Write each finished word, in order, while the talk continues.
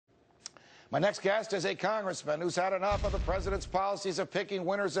My next guest is a congressman who's had enough of the president's policies of picking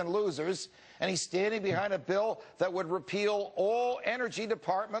winners and losers, and he's standing behind a bill that would repeal all Energy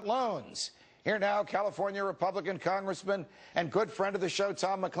Department loans. Here now, California Republican Congressman and good friend of the show,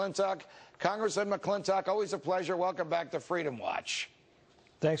 Tom McClintock. Congressman McClintock, always a pleasure. Welcome back to Freedom Watch.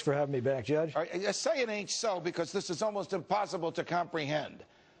 Thanks for having me back, Judge. I say it ain't so because this is almost impossible to comprehend.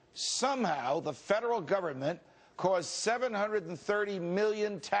 Somehow, the federal government caused $730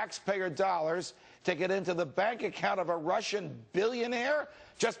 million taxpayer dollars to get into the bank account of a Russian billionaire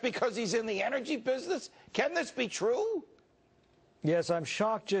just because he's in the energy business? Can this be true? Yes, I'm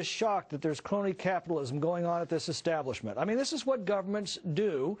shocked, just shocked that there's crony capitalism going on at this establishment. I mean, this is what governments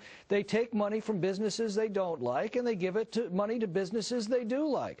do. They take money from businesses they don't like, and they give money to businesses they do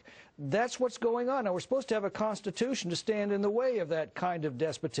like. That's what's going on. Now, we're supposed to have a constitution to stand in the way of that kind of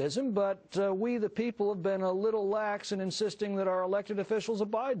despotism, but we, the people, have been a little lax in insisting that our elected officials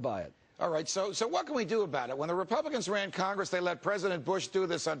abide by it. All right, so what can we do about it? When the Republicans ran Congress, they let President Bush do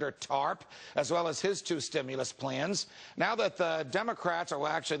this under TARP, as well as his two stimulus plans. Now that the Democrats, or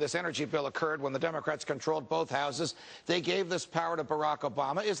actually this energy bill occurred when the Democrats controlled both houses, they gave this power to Barack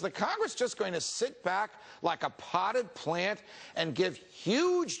Obama. Is the Congress just going to sit back like a potted plant and give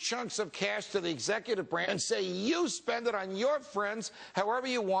huge chunks of cash to the executive branch and say, you spend it on your friends however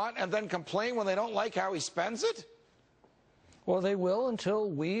you want, and then complain when they don't like how he spends it? Well, they will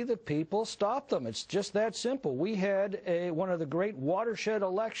until we, the people, stop them. It's just that simple. We had one of the great watershed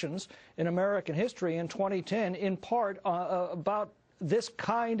elections in American history in 2010, in part about this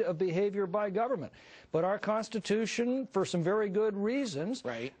kind of behavior by government. But our Constitution, for some very good reasons,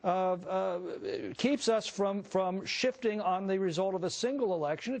 right, keeps us from shifting on the result of a single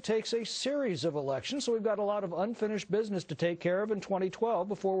election. It takes a series of elections, so we've got a lot of unfinished business to take care of in 2012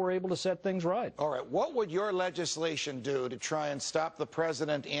 before we're able to set things right. All right. What would your legislation do to try and stop the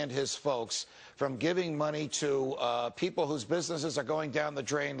president and his folks from giving money to people whose businesses are going down the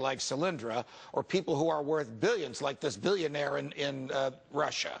drain like Solyndra, or people who are worth billions like this billionaire in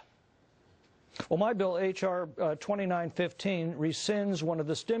Russia? Well, my bill, H.R. 2915, rescinds one of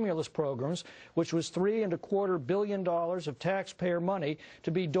the stimulus programs, which was $3.25 billion of taxpayer money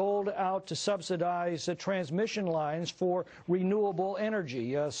to be doled out to subsidize transmission lines for renewable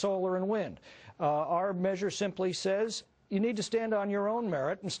energy, solar and wind. Our measure simply says you need to stand on your own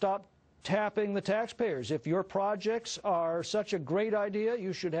merit and stop tapping the taxpayers. If your projects are such a great idea,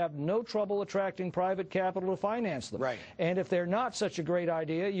 you should have no trouble attracting private capital to finance them. Right. And if they're not such a great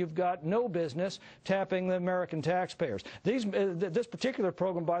idea, you've got no business tapping the American taxpayers. This particular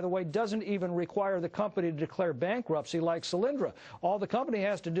program, by the way, doesn't even require the company to declare bankruptcy like Solyndra. All the company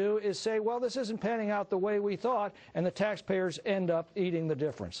has to do is say, well, this isn't panning out the way we thought, and the taxpayers end up eating the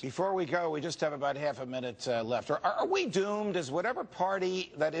difference. Before we go, we just have about half a minute left. Are we doomed? Is whatever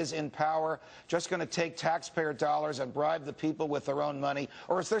party that is in power just going to take taxpayer dollars and bribe the people with their own money?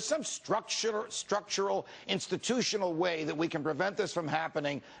 Or is there some structural, institutional way that we can prevent this from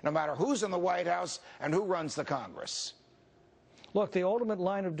happening, no matter who's in the White House and who runs the Congress? Look, the ultimate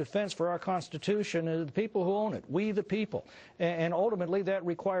line of defense for our Constitution is the people who own it, we the people. And ultimately that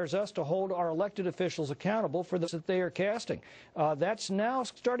requires us to hold our elected officials accountable for this that they are casting. That's now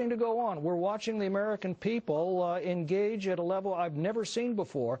starting to go on. We're watching the American people engage at a level I've never seen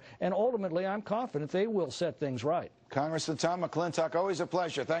before, and ultimately I'm confident they will set things right. Congressman Tom McClintock, always a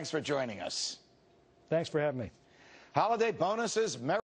pleasure. Thanks for joining us. Thanks for having me. Holiday bonuses.